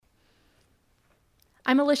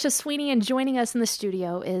I'm Alicia Sweeney, and joining us in the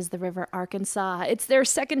studio is the River Arkansas. It's their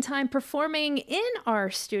second time performing in our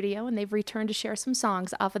studio, and they've returned to share some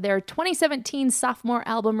songs off of their 2017 sophomore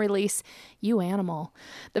album release, You Animal.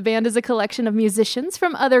 The band is a collection of musicians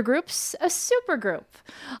from other groups, a supergroup,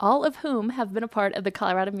 all of whom have been a part of the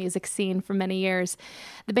Colorado music scene for many years.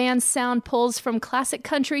 The band's sound pulls from classic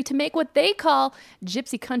country to make what they call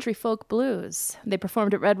gypsy country folk blues. They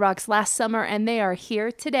performed at Red Rocks last summer, and they are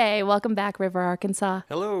here today. Welcome back, River Arkansas.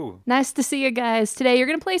 Hello. Nice to see you guys. Today, you're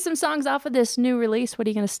going to play some songs off of this new release. What are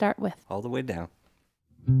you going to start with? All the way down.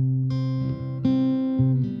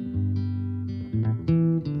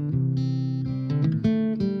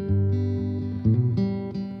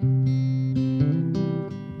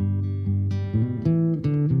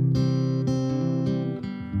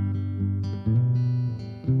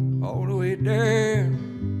 All the way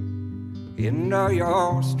down into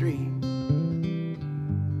your street.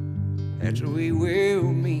 That's where we will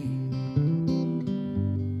meet.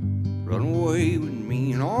 Run away with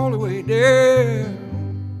me and all the way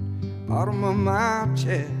down, bottom of my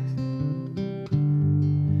chest.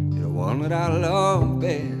 You're the one that I love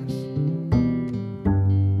best.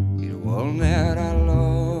 You're the one that I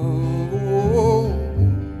love,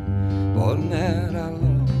 one that I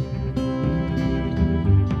love.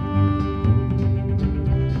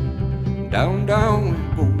 Down, down we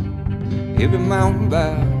go, every mountain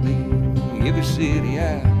valley, every city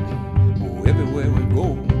alley, oh, everywhere we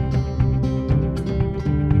go.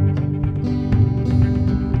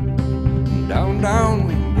 Down, down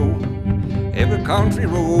we go, every country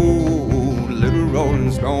road, little rolling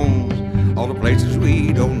stones, all the places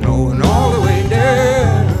we don't know, and all the way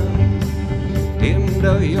down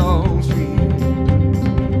into your street.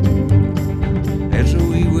 That's where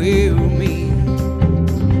we will meet.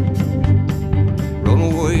 Run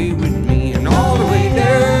away with me and all the way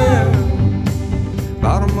down,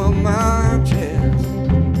 bottom of my chest.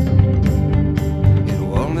 You're the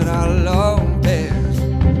one that I love best.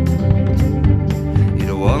 You're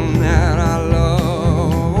the one that I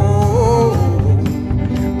love,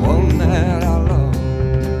 one that I love.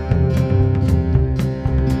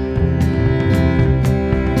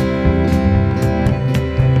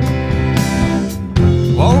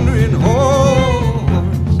 Wandering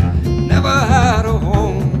horse, never had a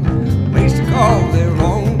home, place to call their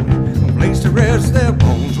own, a place to rest their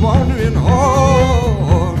bones. Wandering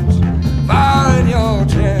horse, fire in your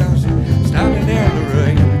chest, standing in the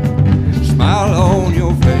rain, smile on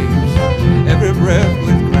your face, every breath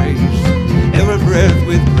with grace, every breath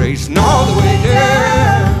with grace, and all the way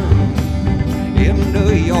down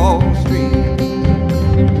into your street.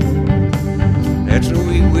 That's where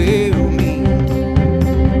we will meet.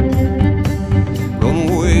 Run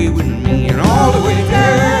away with me and all the way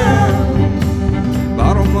down,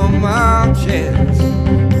 bottom of my chest.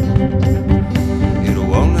 You're the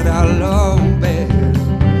one that I love best.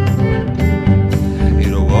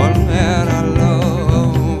 You're the one that I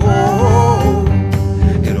love, oh,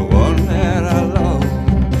 you're the one that I love,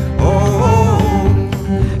 oh,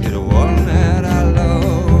 you're the one that I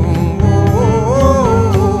love,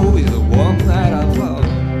 oh, you're the one that I love.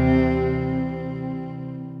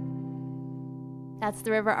 That's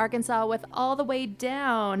the River Arkansas with All the Way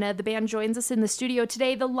Down. The band joins us in the studio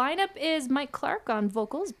today. The lineup is Mike Clark on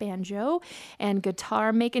vocals, banjo, and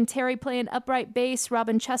guitar. Macon Terry playing upright bass,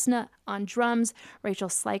 Robin Chestnut on drums, Rachel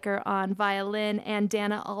Sliker on violin, and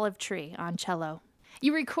Dana Olivetree on cello.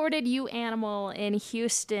 You recorded You Animal in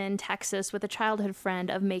Houston, Texas with a childhood friend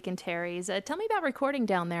of Macon Terry's. Tell me about recording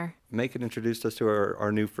down there. Macon introduced us to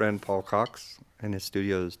our new friend Paul Cox and his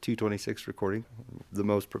studio's 226 recording, the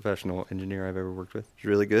most professional engineer I've ever worked with. He's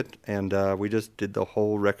really good, and we just did the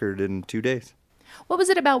whole record in 2 days. What was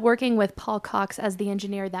it about working with Paul Cox as the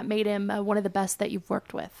engineer that made him one of the best that you've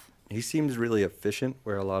worked with? He seems really efficient,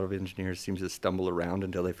 where a lot of engineers seem to stumble around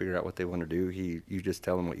until they figure out what they want to do. You just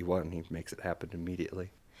tell him what you want, and he makes it happen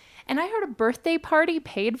immediately. And I heard a birthday party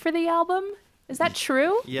paid for the album. Is that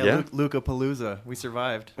true? Yeah. Luca Palooza. We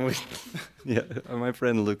survived. Yeah, my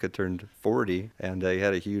friend Luca turned 40, and he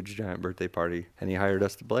had a huge, giant birthday party, and he hired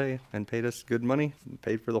us to play and paid us good money, and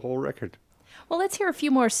paid for the whole record. Well, let's hear a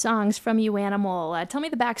few more songs from You Animal. Tell me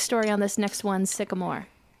the backstory on this next one, Sycamore.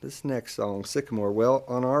 This next song, Sycamore, well,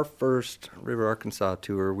 on our first River Arkansas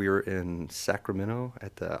tour, we were in Sacramento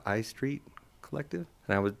at the I Street Collective,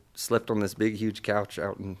 and I slept on this big, huge couch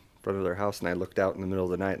out in front of their house, and I looked out in the middle of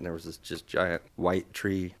the night, and there was this just giant white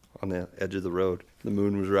tree on the edge of the road. The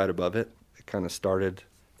moon was right above it. It kind of started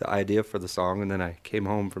the idea for the song, and then I came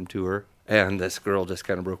home from tour, and this girl just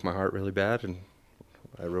kind of broke my heart really bad, and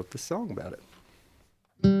I wrote this song about it.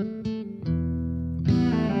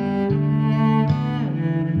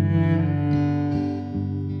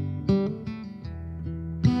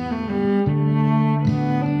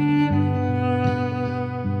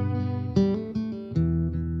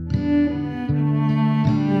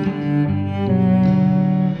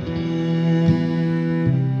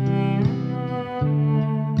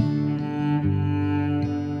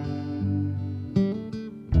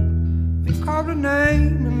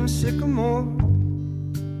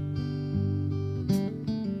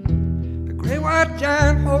 great white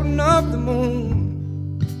giant holding up the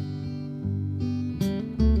moon.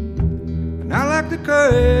 And I lack the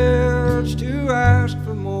courage to ask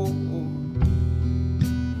for more.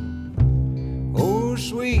 Oh,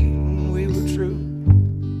 sweet, when we were true.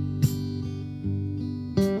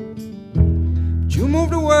 But you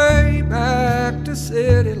moved away back to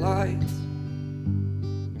city lights.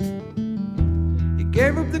 You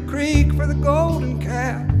gave up the creek for the golden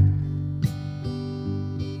calf.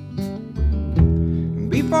 And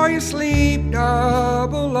before you sleep,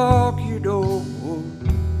 double lock your door.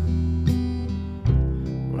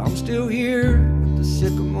 Well, I'm still here with the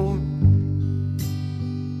sycamore.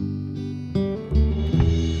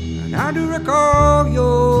 And I do recall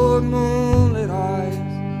your moonlit eyes,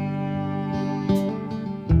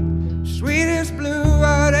 sweetest blue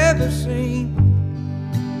I'd ever seen.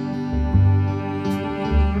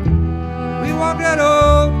 We walked that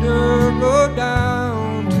old dirt road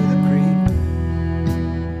down to the creek,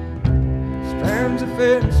 strands of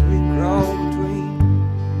fence we crawled between.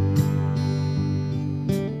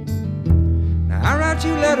 Now I write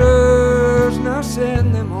you letters and I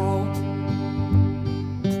send them all,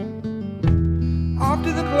 off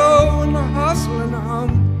to the glow and the hustle and the hum.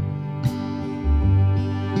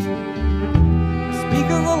 Speak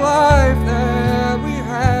of the life that we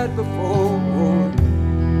had before.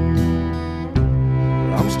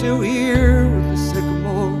 But I'm still here with the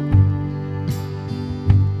sycamore.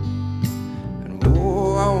 And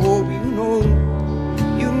oh, I hope you know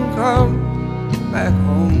you can come back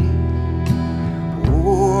home.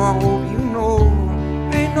 Oh, I hope you know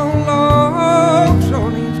ain't no locks on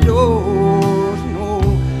these doors.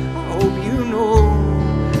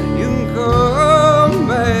 Come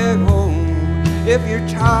back home if you're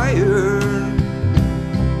tired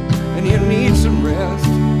and you need some rest.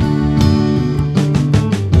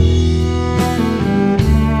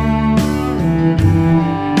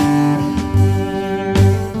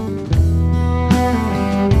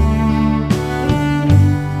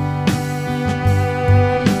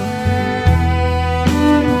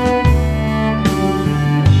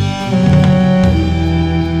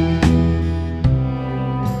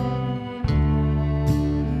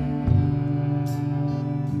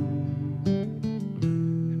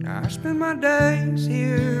 I spend my days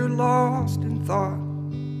here lost in thought.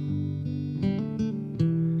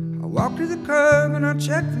 I walk to the curb and I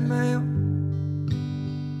check the mail.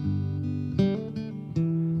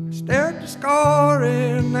 I stare at the scar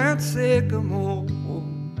in that sycamore.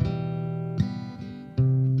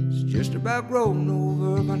 It's just about grown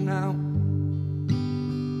over by now.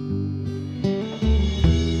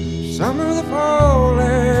 Summer, the fall,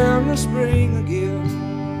 and the spring again.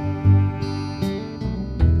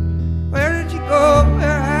 Where did you go?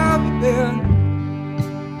 Where have you been?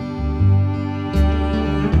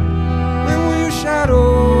 When will your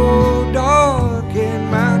shadow darken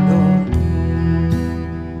my door?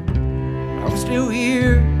 I'm still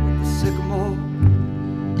here with the sycamore.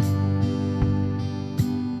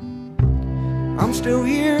 I'm still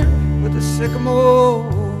here with the sycamore.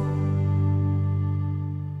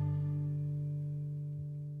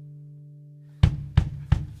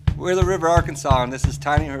 We're the River Arkansas, and this is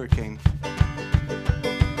Tiny Hurricane.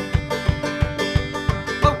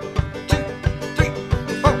 1, 2, 3,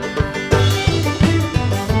 4.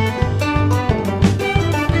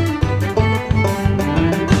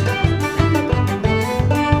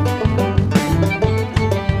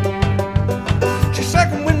 She's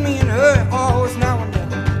second with me in her always now and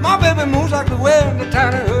then. My baby moves like the wind, a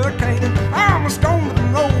tiny hurricane. I'm a stone that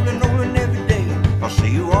I'm rolling every day. I'll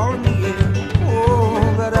see you all in the end.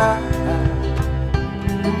 But I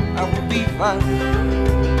will be fine.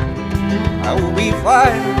 I will be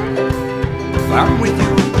fine if I'm with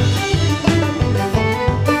you.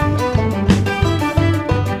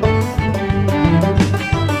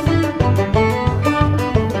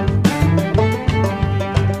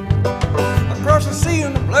 Across the sea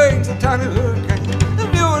and the plains, a tiny hurricane. The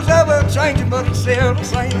view is ever changing, but it's still the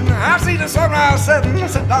same. I see the sunrise setting, I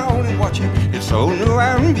sit down and watch it. It's so new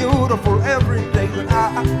and beautiful every day. But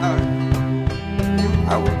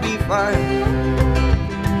I will be fine.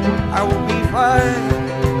 I will be fine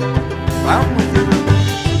if I'm with you.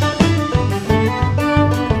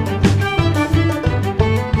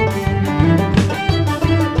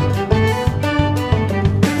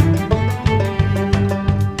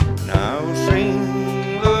 And I'll sing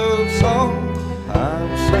love songs.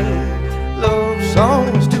 I'll sing love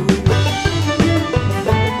songs to you.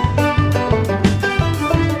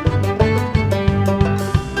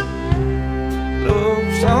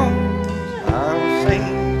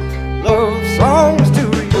 Songs to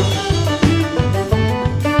you.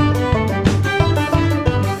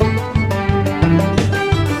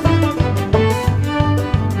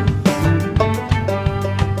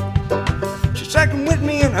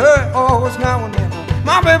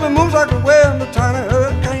 tiny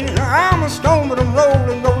hurricane. I'm a stone, but I'm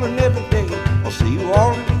rolling, rolling every day. I'll see you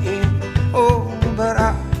all in the end. Oh, but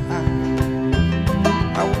I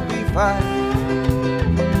will be fine.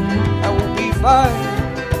 I will be fine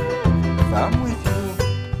if I'm with you.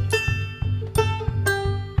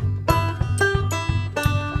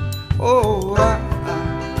 Oh,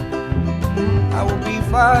 I will be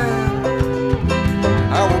fine.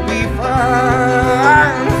 I will be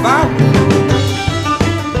fine if I'm with you.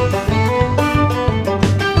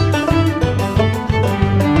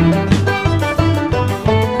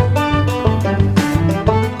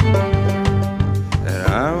 And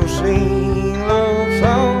I'll sing love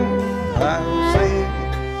songs. I'll sing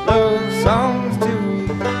love songs to you.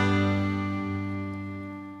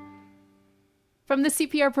 From the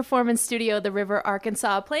CPR Performance Studio, the River,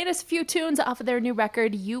 Arkansas, playing us a few tunes off of their new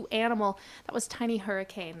record, You Animal. That was Tiny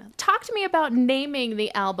Hurricane. Talk to me about naming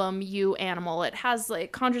the album You Animal. It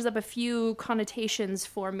conjures up a few connotations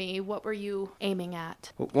for me. What were you aiming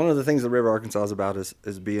at? Well, one of the things the River Arkansas is about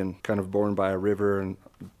is being kind of born by a river, and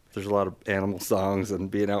there's a lot of animal songs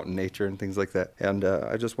and being out in nature and things like that. And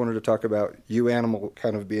I just wanted to talk about You Animal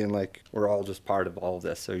kind of being like we're all just part of all of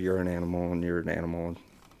this. So you're an animal and you're an animal. And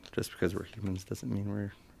just because we're humans doesn't mean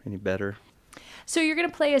we're any better. So you're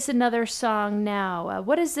going to play us another song now.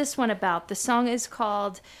 What is this one about? The song is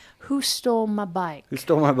called Who Stole My Bike? Who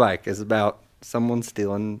Stole My Bike is about someone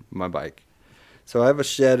stealing my bike. So I have a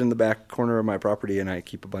shed in the back corner of my property, and I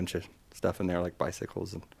keep a bunch of stuff in there like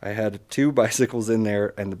bicycles. And I had 2 bicycles in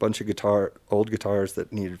there and a bunch of old guitars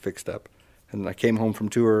that needed fixed up. And I came home from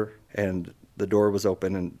tour, and the door was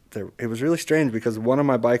open, and it was really strange because one of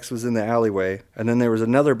my bikes was in the alleyway, and then there was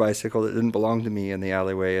another bicycle that didn't belong to me in the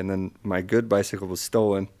alleyway, and then my good bicycle was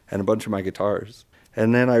stolen, and a bunch of my guitars.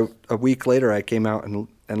 And then a week later, I came out and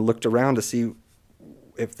looked around to see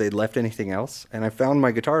if they'd left anything else, and I found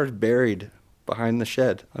my guitars buried behind the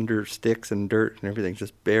shed under sticks and dirt and everything,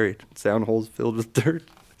 just buried, sound holes filled with dirt.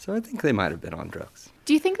 So I think they might have been on drugs.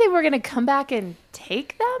 Do you think they were going to come back and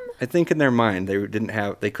take them? I think in their mind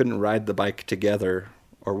they couldn't ride the bike together,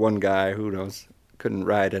 or one guy, who knows, couldn't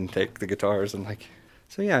ride and take the guitars and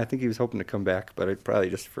so yeah, I think he was hoping to come back, but I probably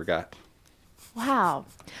just forgot. Wow.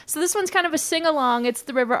 So this one's kind of a sing-along. It's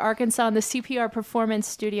the River, Arkansas in the CPR Performance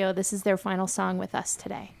Studio. This is their final song with us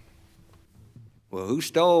today. Well, who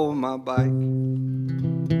stole my bike?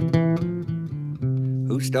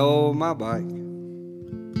 Who stole my bike?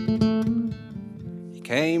 You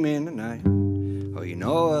came in tonight. Oh, you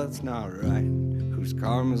know that's not right. Whose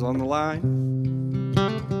karma's on the line?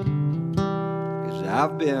 'Cause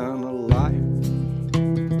I've been alive.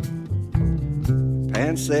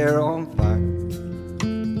 Pants there on fire.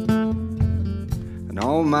 And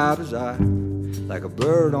all my desire, like a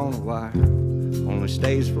bird on a wire, only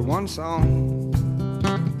stays for one song.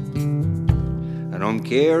 And I'm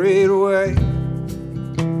carried away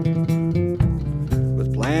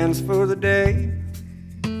with plans for the day.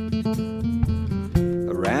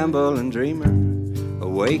 A rambling dreamer,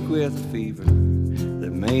 awake with a fever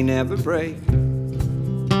that may never break.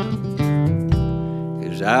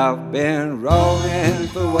 'Cause I've been rolling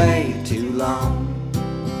for way too long.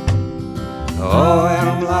 Oh, and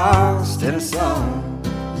I'm lost in a song,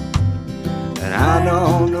 and I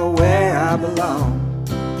don't know where I belong.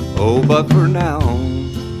 Oh, but for now,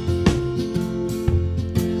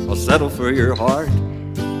 I'll settle for your heart.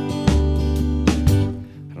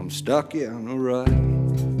 And I'm stuck in a rut,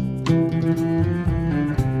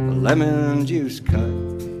 a lemon juice cut,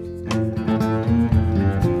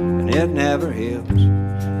 and it never heals,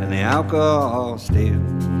 and the alcohol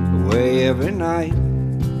steals away every night.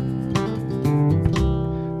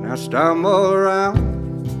 And I stumble around,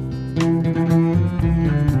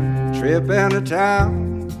 trip into town,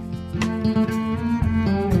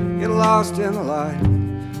 get lost in the light.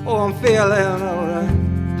 Oh, I'm feeling alright,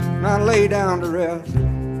 and I lay down to rest,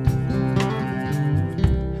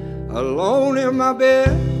 alone in my bed,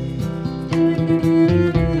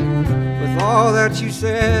 with all that you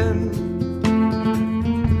said.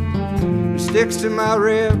 It sticks to my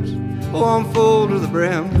ribs. Oh, I'm full to the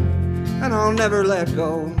brim, and I'll never let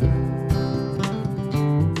go.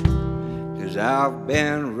 'Cause I've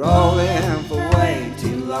been rolling for way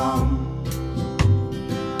too long.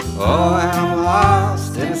 Oh, and I'm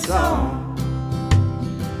lost in a song,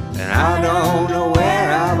 and I don't know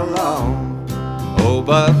where I belong. Oh,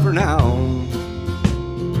 but for now,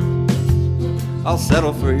 I'll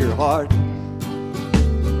settle for your heart.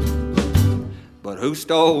 But who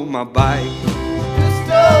stole my bike? Who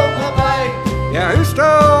stole my bike? Yeah, who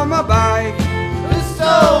stole my bike? Who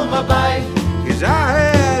stole my bike? 'Cause I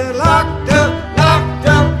had it locked up, locked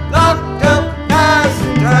up, locked up, nice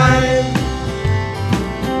and tight.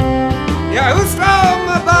 Yeah, who stole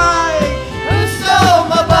my bike? Who stole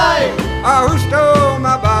my bike? Oh, who stole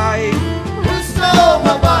my bike? Who stole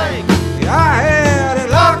my bike? Yeah, I had it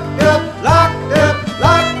locked up, locked up,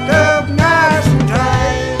 locked up, nice and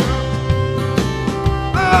tight.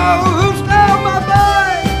 Oh, who stole my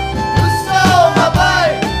bike? Who stole my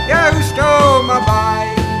bike? Yeah, who stole my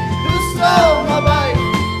bike? Who stole my bike?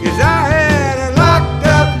 'Cause I had it locked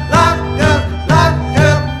up, locked up, locked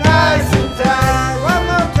up, nice and tight. One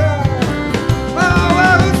more time. Oh,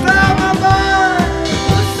 well, who stole my bike?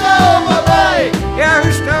 Who stole my bike? Yeah,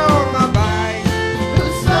 who stole my bike? Who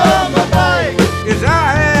stole my bike? 'Cause I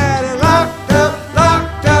had it locked up,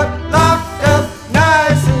 locked up, locked up,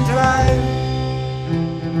 nice and tight.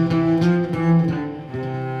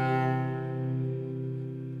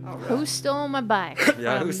 Who stole my bike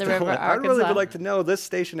Yeah, from who the stole River it? I Arkansas? really would like to know. This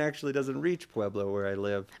station actually doesn't reach Pueblo where I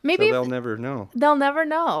live. Maybe so if- they'll never know. They'll never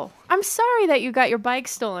know. I'm sorry that you got your bike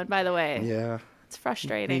stolen, by the way. Yeah, It's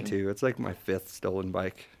frustrating. me too. It's like my 5th stolen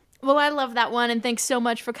bike. Well, I love that one, and thanks so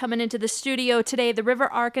much for coming into the studio today. The River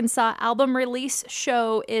Arkansas album release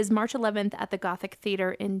show is March 11th at the Gothic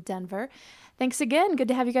Theater in Denver. Thanks again. Good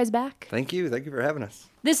to have you guys back. Thank you. Thank you for having us.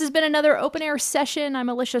 This has been another open air session. I'm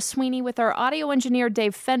Alicia Sweeney with our audio engineer,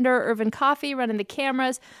 Dave Fender, Irvin Coffey running the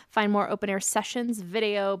cameras. Find more open air sessions,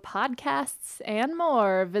 video, podcasts, and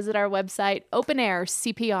more. Visit our website,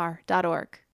 openaircpr.org.